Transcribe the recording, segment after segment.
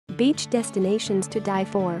Beach Destinations to Die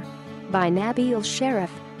For. By Nabil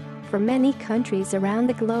Sharif. For many countries around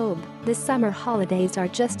the globe, the summer holidays are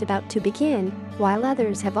just about to begin, while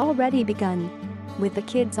others have already begun. With the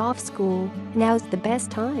kids off school, now's the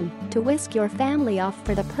best time to whisk your family off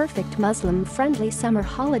for the perfect Muslim-friendly summer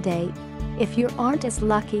holiday. If you aren't as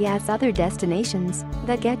lucky as other destinations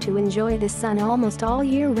that get to enjoy the sun almost all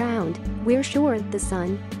year round, we're sure the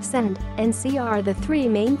sun, sand, and sea are the three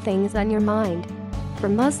main things on your mind. For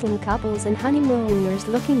Muslim couples and honeymooners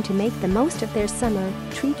looking to make the most of their summer,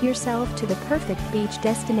 treat yourself to the perfect beach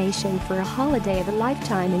destination for a holiday of a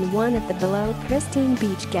lifetime in one of the below pristine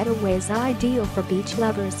beach getaways, ideal for beach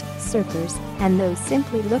lovers, surfers, and those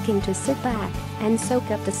simply looking to sit back and soak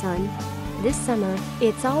up the sun. This summer,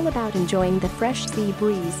 it's all about enjoying the fresh sea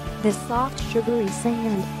breeze, the soft sugary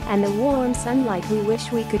sand, and the warm sunlight we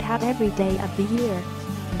wish we could have every day of the year.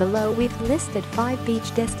 Below we've listed 5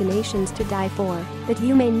 beach destinations to die for that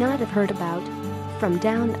you may not have heard about. From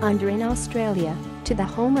down under in Australia, to the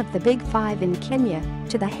home of the Big Five in Kenya,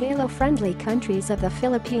 to the halo-friendly countries of the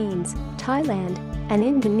Philippines, Thailand, and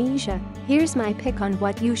Indonesia, here's my pick on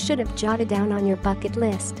what you should have jotted down on your bucket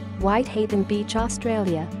list. Whitehaven Beach,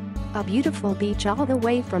 Australia. A beautiful beach all the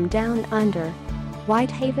way from down under.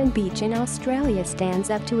 Whitehaven Beach in Australia stands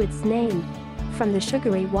up to its name. From the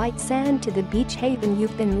sugary white sand to the beach haven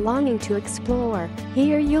you've been longing to explore,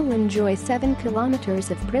 here you'll enjoy 7 kilometers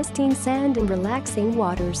of pristine sand and relaxing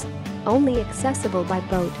waters. Only accessible by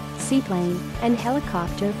boat, seaplane, and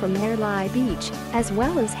helicopter from Airlie Beach, as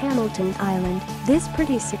well as Hamilton Island, this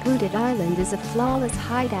pretty secluded island is a flawless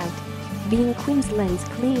hideout. Being Queensland's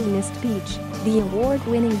cleanest beach, the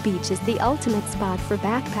award-winning beach is the ultimate spot for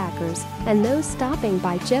backpackers and those stopping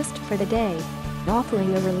by just for the day.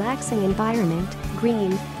 Offering a relaxing environment,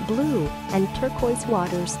 green, blue, and turquoise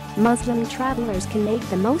waters, Muslim travelers can make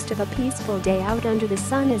the most of a peaceful day out under the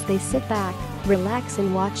sun as they sit back, relax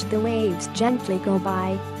and watch the waves gently go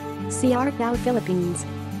by. Siargao, Philippines.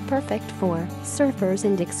 Perfect for surfers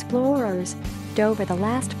and explorers. Over the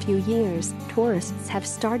last few years, tourists have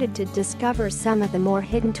started to discover some of the more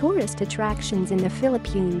hidden tourist attractions in the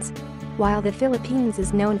Philippines. While the Philippines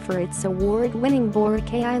is known for its award-winning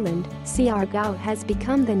Boracay Island, Siargao has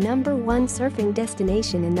become the #1 surfing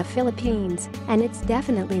destination in the Philippines, and it's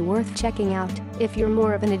definitely worth checking out if you're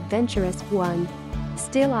more of an adventurous one.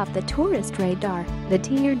 Still off the tourist radar, the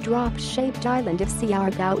teardrop-shaped island of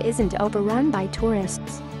Siargao isn't overrun by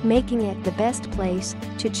tourists, making it the best place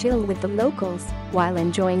to chill with the locals while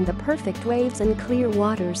enjoying the perfect waves and clear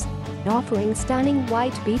waters. Offering stunning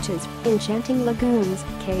white beaches, enchanting lagoons,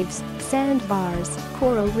 caves, sandbars,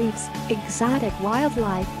 coral reefs, exotic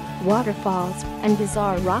wildlife, waterfalls, and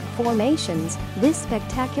bizarre rock formations, this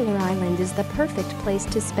spectacular island is the perfect place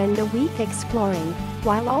to spend a week exploring,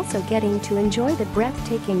 while also getting to enjoy the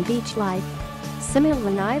breathtaking beach life.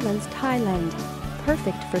 Similan Islands, Thailand.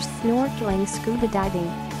 Perfect for snorkeling, scuba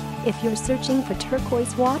diving. If you're searching for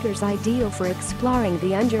turquoise waters ideal for exploring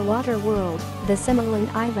the underwater world, the Similan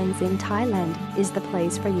Islands in Thailand is the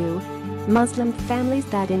place for you. Muslim families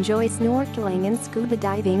that enjoy snorkeling and scuba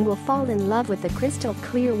diving will fall in love with the crystal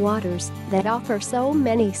clear waters that offer so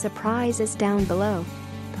many surprises down below.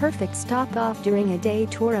 Perfect stop-off during a day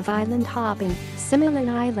tour of island hopping, Similan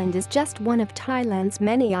Island is just one of Thailand's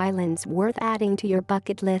many islands worth adding to your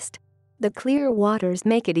bucket list. The clear waters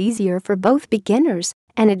make it easier for both beginners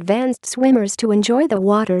and advanced swimmers to enjoy the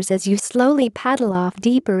waters as you slowly paddle off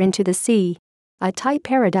deeper into the sea. A Thai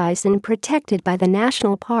paradise and protected by the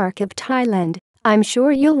National Park of Thailand, I'm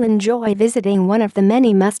sure you'll enjoy visiting one of the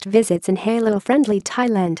many must-visits in halo-friendly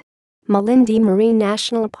Thailand. Malindi Marine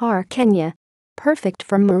National Park, Kenya. Perfect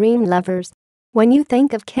for marine lovers. When you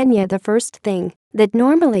think of Kenya, the first thing that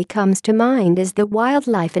normally comes to mind is the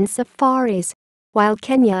wildlife and safaris. While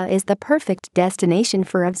Kenya is the perfect destination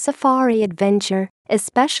for a safari adventure,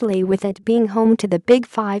 especially with it being home to the Big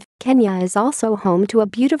Five, Kenya is also home to a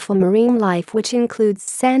beautiful marine life which includes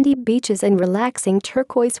sandy beaches and relaxing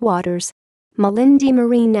turquoise waters. Malindi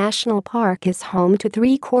Marine National Park is home to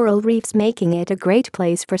 3 coral reefs, making it a great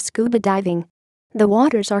place for scuba diving. The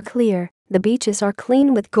waters are clear, the beaches are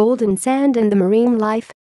clean with golden sand, and the marine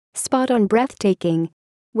life spot on breathtaking.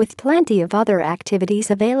 With plenty of other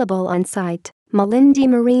activities available on site, Malindi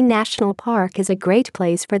Marine National Park is a great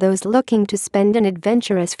place for those looking to spend an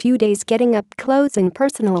adventurous few days getting up close and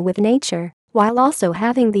personal with nature, while also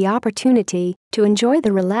having the opportunity to enjoy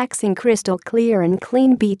the relaxing crystal clear and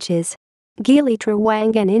clean beaches. Gili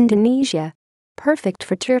Trawangan, Indonesia. Perfect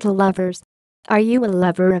for turtle lovers. Are you a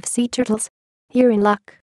lover of sea turtles? You're in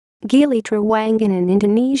luck. Gili Trawangan in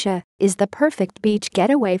Indonesia is the perfect beach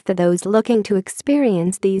getaway for those looking to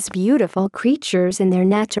experience these beautiful creatures in their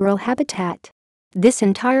natural habitat. This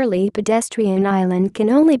entirely pedestrian island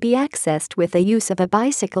can only be accessed with the use of a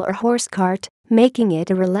bicycle or horse cart, making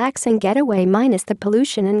it a relaxing getaway minus the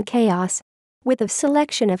pollution and chaos. With a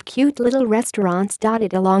selection of cute little restaurants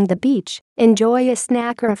dotted along the beach, enjoy a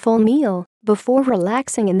snack or a full meal before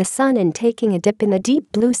relaxing in the sun and taking a dip in the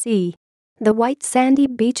deep blue sea. The white sandy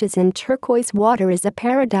beaches and turquoise water is a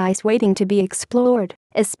paradise waiting to be explored,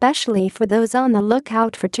 especially for those on the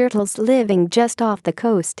lookout for turtles living just off the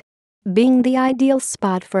coast. Being the ideal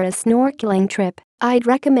spot for a snorkeling trip, I'd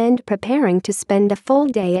recommend preparing to spend a full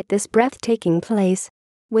day at this breathtaking place.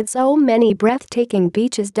 With so many breathtaking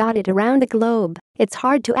beaches dotted around the globe, it's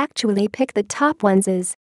hard to actually pick the top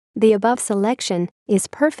ones. The above selection is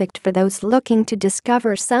perfect for those looking to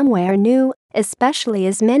discover somewhere new, especially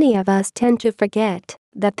as many of us tend to forget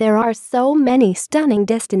that there are so many stunning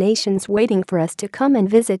destinations waiting for us to come and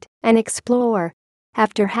visit and explore.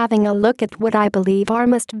 After having a look at what I believe are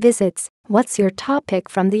must-visits, what's your top pick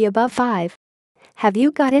from the above 5? Have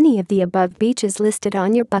you got any of the above beaches listed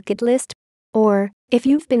on your bucket list? Or, if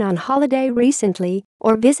you've been on holiday recently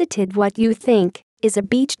or visited what you think is a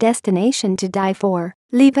beach destination to die for,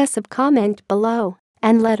 leave us a comment below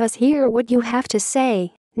and let us hear what you have to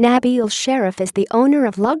say. Nabil Sharif is the owner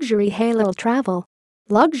of Luxury Halal Travel.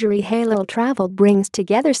 Luxury Halal Travel brings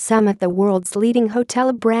together some of the world's leading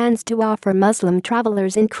hotel brands to offer Muslim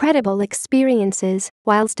travelers incredible experiences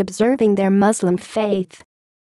whilst observing their Muslim faith.